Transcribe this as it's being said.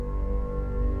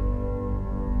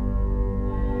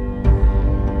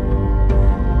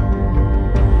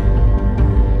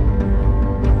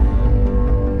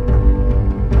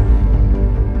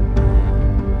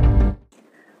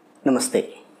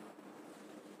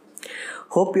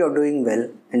Hope you're doing well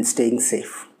and staying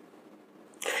safe.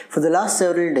 For the last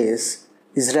several days,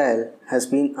 Israel has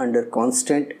been under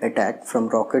constant attack from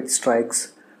rocket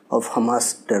strikes of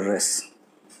Hamas terrorists.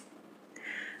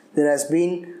 There has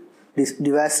been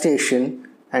devastation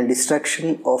and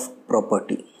destruction of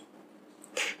property.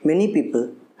 Many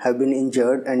people have been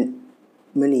injured and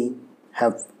many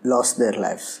have lost their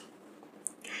lives.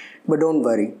 But don't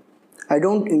worry, I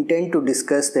don't intend to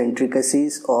discuss the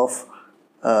intricacies of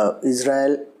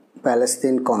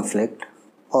Israel-Palestine conflict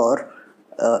or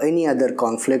any other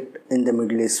conflict in the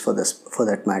Middle East for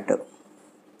that matter.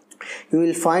 You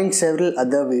will find several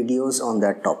other videos on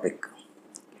that topic.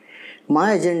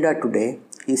 My agenda today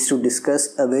is to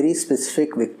discuss a very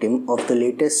specific victim of the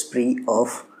latest spree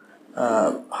of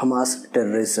Hamas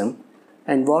terrorism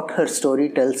and what her story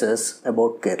tells us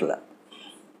about Kerala.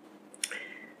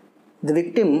 The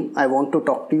victim I want to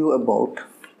talk to you about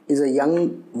is a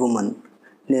young woman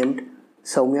named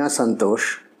Soumya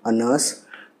Santosh, a nurse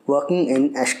working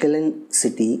in Ashkelon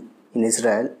city in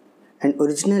Israel and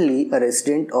originally a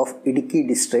resident of Idukki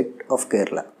district of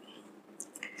Kerala.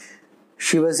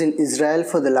 She was in Israel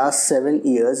for the last 7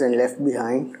 years and left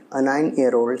behind a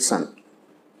 9-year-old son.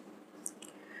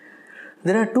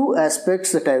 There are two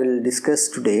aspects that I will discuss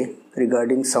today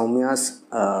regarding Soumya's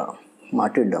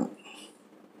martyrdom.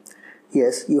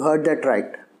 Yes, you heard that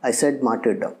right. I said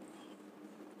martyrdom.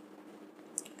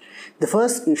 The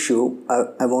first issue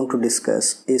I want to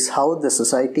discuss is how the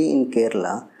society in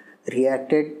Kerala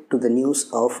reacted to the news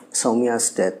of Soumya's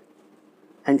death.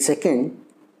 And second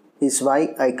is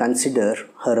why I consider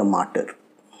her a martyr.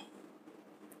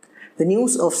 The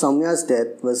news of Soumya's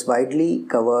death was widely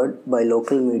covered by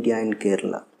local media in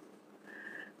Kerala.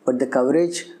 But the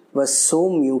coverage was so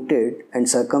muted and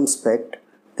circumspect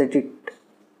that it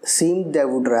seemed they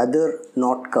would rather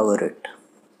not cover it.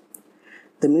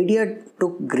 The media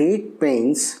took great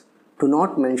pains to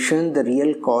not mention the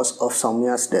real cause of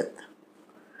Soumya's death,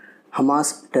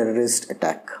 Hamas terrorist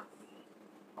attack.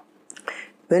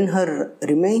 When her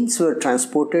remains were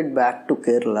transported back to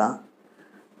Kerala,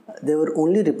 there were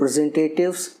only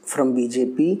representatives from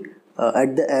BJP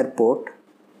at the airport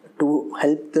to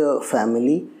help the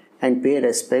family and pay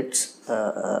respects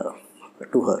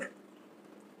to her.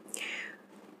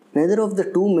 Neither of the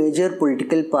two major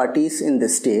political parties in the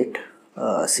state,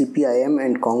 CPIM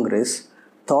and Congress,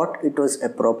 thought it was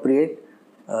appropriate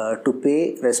to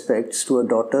pay respects to a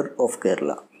daughter of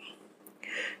Kerala.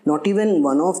 Not even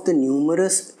one of the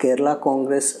numerous Kerala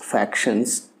Congress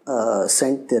factions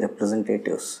sent their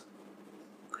representatives.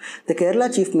 The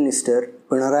Kerala Chief Minister,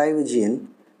 Pinarayi Vijayan,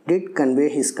 did convey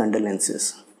his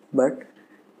condolences, but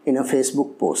in a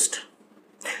Facebook post.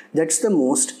 That's the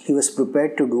most he was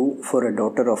prepared to do for a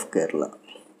daughter of Kerala.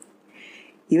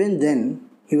 Even then,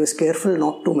 he was careful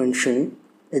not to mention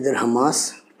either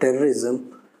Hamas,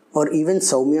 terrorism, or even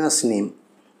Soumya's name.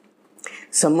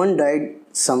 Someone died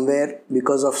somewhere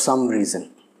because of some reason.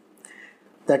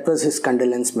 That was his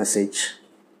condolence message.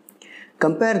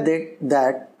 Compare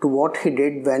that to what he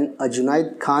did when a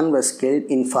Junaid Khan was killed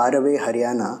in faraway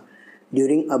Haryana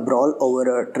during a brawl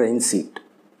over a train seat.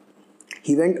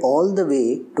 He went all the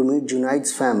way to meet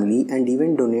Junaid's family and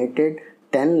even donated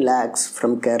 10 lakhs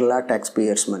from Kerala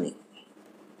taxpayers' money.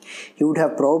 He would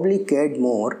have probably cared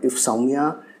more if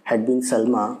Soumya had been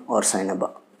Salma or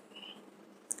Sainaba.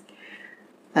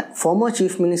 Former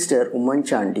Chief Minister Oommen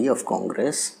Chandy of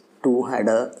Congress too had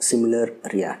a similar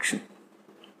reaction.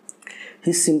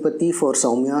 His sympathy for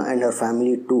Soumya and her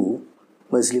family too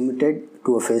was limited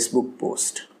to a Facebook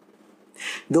post.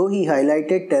 Though he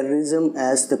highlighted terrorism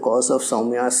as the cause of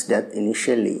Soumya's death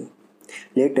initially,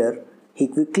 later he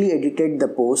quickly edited the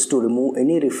post to remove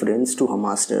any reference to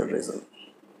Hamas terrorism.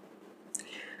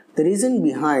 The reason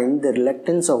behind the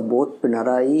reluctance of both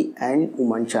Pinarayi and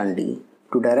Oommen Chandy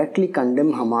to directly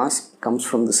condemn Hamas comes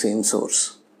from the same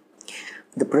source.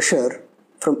 The pressure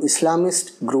from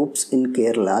Islamist groups in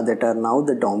Kerala that are now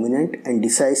the dominant and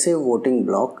decisive voting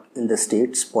bloc in the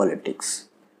state's politics,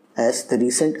 as the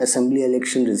recent assembly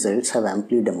election results have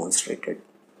amply demonstrated.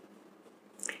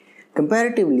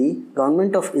 Comparatively,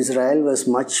 government of Israel was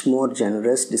much more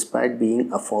generous despite being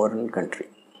a foreign country.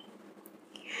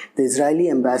 The Israeli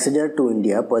ambassador to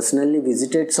India personally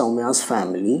visited Soumya's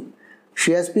family.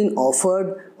 She has been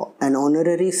offered an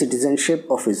honorary citizenship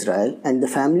of Israel and the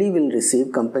family will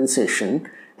receive compensation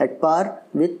at par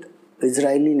with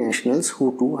Israeli nationals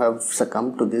who too have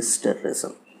succumbed to this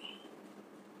terrorism.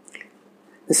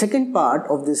 The second part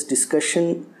of this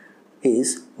discussion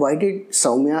is why did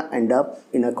Soumya end up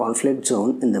in a conflict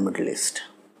zone in the Middle East?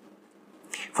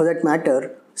 For that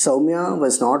matter, Soumya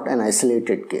was not an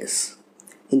isolated case.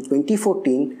 In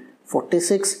 2014,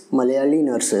 46 Malayali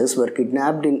nurses were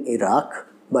kidnapped in Iraq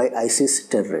by ISIS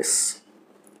terrorists.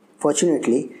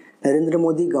 Fortunately, Narendra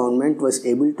Modi government was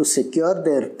able to secure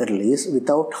their release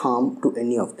without harm to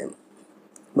any of them.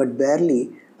 But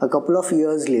barely a couple of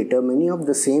years later, many of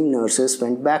the same nurses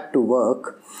went back to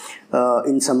work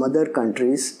in some other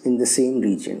countries in the same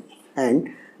region.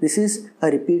 And this is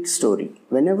a repeat story.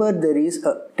 Whenever there is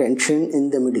a tension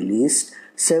in the Middle East,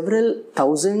 several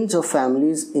thousands of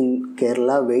families in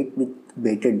Kerala wait with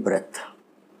bated breath.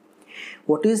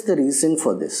 What is the reason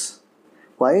for this?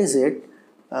 Why is it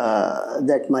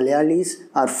that Malayalis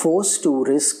are forced to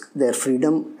risk their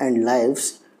freedom and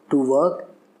lives to work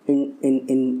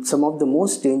in some of the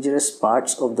most dangerous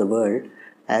parts of the world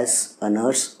as a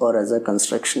nurse or as a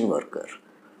construction worker?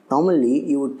 Normally,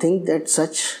 you would think that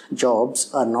such jobs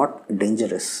are not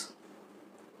dangerous.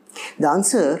 The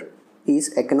answer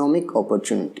is economic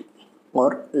opportunity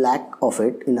or lack of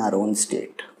it in our own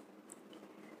state.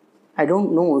 I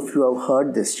don't know if you have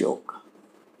heard this joke.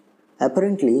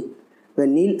 Apparently,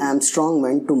 when Neil Armstrong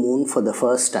went to moon for the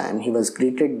first time, he was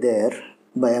greeted there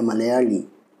by a Malayali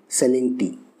selling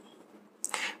tea.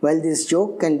 While this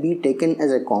joke can be taken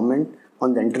as a comment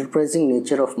on the enterprising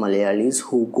nature of Malayalis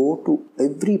who go to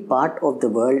every part of the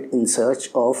world in search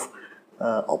of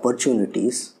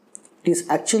opportunities, it is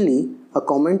actually a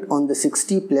comment on the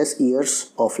 60 plus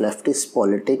years of leftist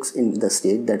politics in the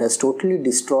state that has totally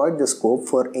destroyed the scope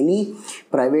for any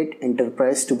private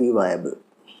enterprise to be viable.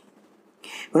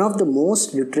 One of the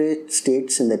most literate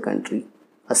states in the country,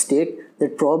 a state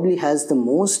that probably has the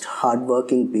most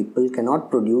hardworking people,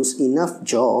 cannot produce enough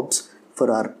jobs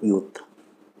for our youth,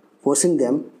 forcing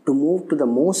them to move to the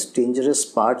most dangerous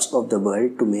parts of the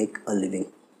world to make a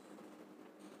living.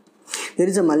 There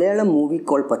is a Malayalam movie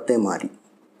called Pattemari.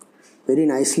 Very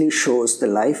nicely shows the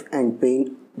life and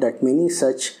pain that many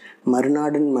such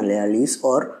Maranadan Malayalis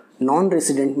or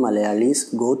non-resident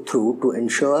Malayalis go through to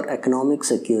ensure economic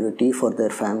security for their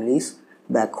families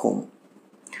back home.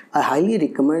 I highly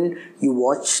recommend you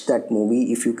watch that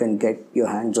movie if you can get your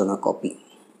hands on a copy.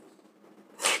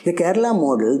 The Kerala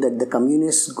model that the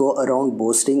communists go around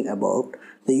boasting about,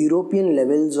 the European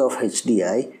levels of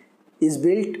HDI, is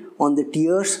built on the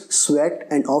tears, sweat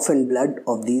and often blood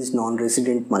of these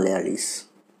non-resident Malayalis.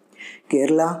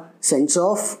 Kerala sends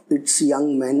off its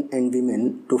young men and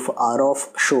women to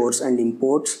far-off shores and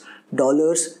imports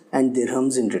dollars and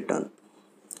dirhams in return.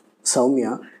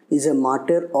 Soumya is a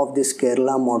martyr of this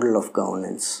Kerala model of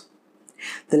governance.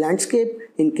 The landscape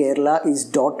in Kerala is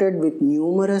dotted with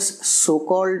numerous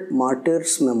so-called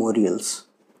martyrs' memorials.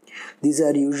 These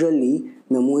are usually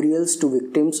memorials to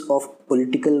victims of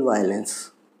political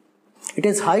violence. It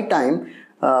is high time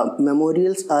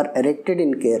memorials are erected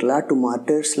in Kerala to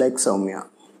martyrs like Soumya,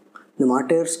 the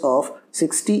martyrs of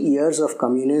 60 years of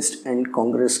communist and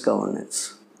Congress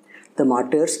governance, the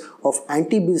martyrs of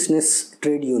anti-business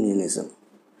trade unionism,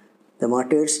 the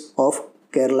martyrs of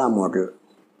Kerala model.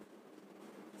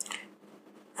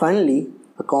 Finally,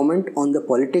 a comment on the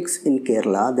politics in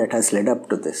Kerala that has led up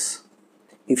to this.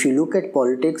 If you look at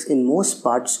politics in most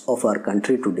parts of our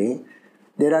country today,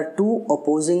 there are two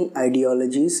opposing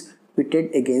ideologies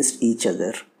pitted against each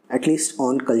other, at least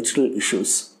on cultural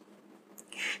issues.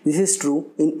 This is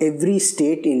true in every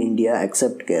state in India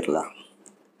except Kerala.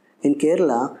 In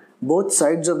Kerala, both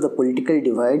sides of the political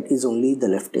divide is only the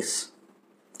leftists.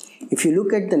 If you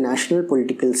look at the national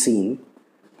political scene,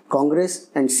 Congress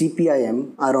and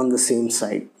CPIM are on the same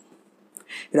side.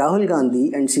 Rahul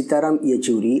Gandhi and Sitaram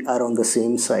Yechuri are on the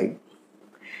same side.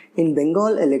 In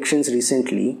Bengal elections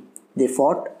recently, they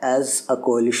fought as a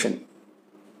coalition.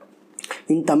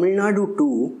 In Tamil Nadu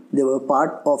too, they were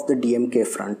part of the DMK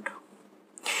front.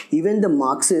 Even the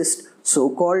Marxist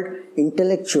so-called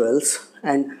intellectuals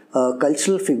and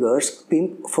cultural figures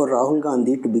pimp for Rahul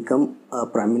Gandhi to become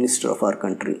Prime Minister of our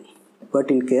country.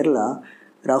 But in Kerala,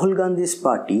 Rahul Gandhi's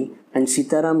party and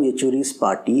Sitaram Yechuri's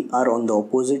party are on the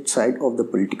opposite side of the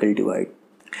political divide.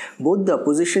 Both the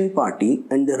opposition party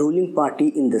and the ruling party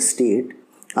in the state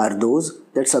are those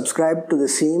that subscribe to the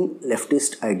same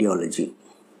leftist ideology.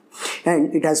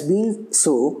 And it has been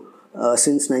so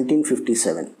since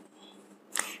 1957.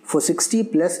 For 60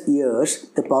 plus years,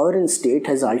 the power in state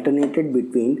has alternated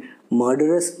between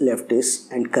murderous leftists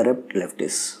and corrupt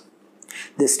leftists.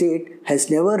 The state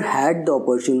has never had the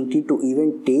opportunity to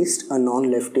even taste a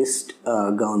non-leftist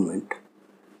government.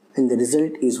 And the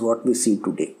result is what we see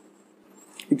today.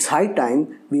 It's high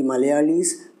time we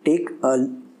Malayalis take a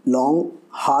long,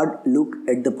 hard look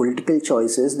at the political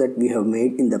choices that we have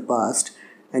made in the past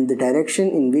and the direction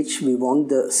in which we want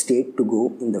the state to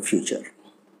go in the future.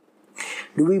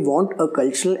 Do we want a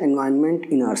cultural environment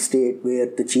in our state where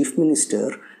the Chief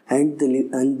Minister and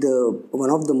one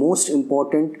of the most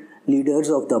important leaders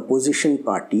of the opposition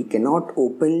party cannot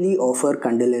openly offer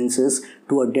condolences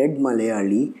to a dead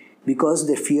Malayali because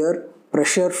they fear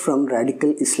pressure from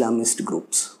radical Islamist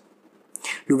groups.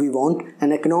 Do we want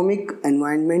an economic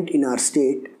environment in our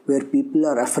state where people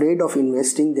are afraid of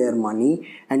investing their money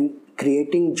and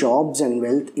creating jobs and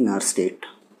wealth in our state?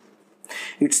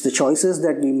 It's the choices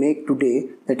that we make today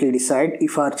that will decide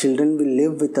if our children will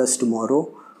live with us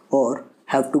tomorrow or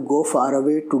have to go far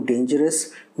away to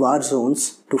dangerous war zones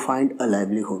to find a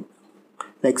livelihood,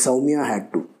 like Soumya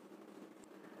had to.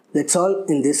 That's all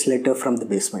in this letter from the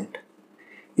basement.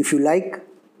 If you like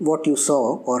what you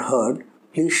saw or heard,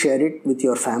 please share it with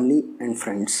your family and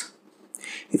friends.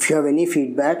 If you have any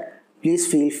feedback, please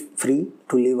feel free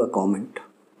to leave a comment.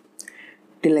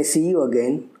 Till I see you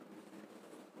again,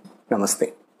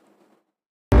 Namaste.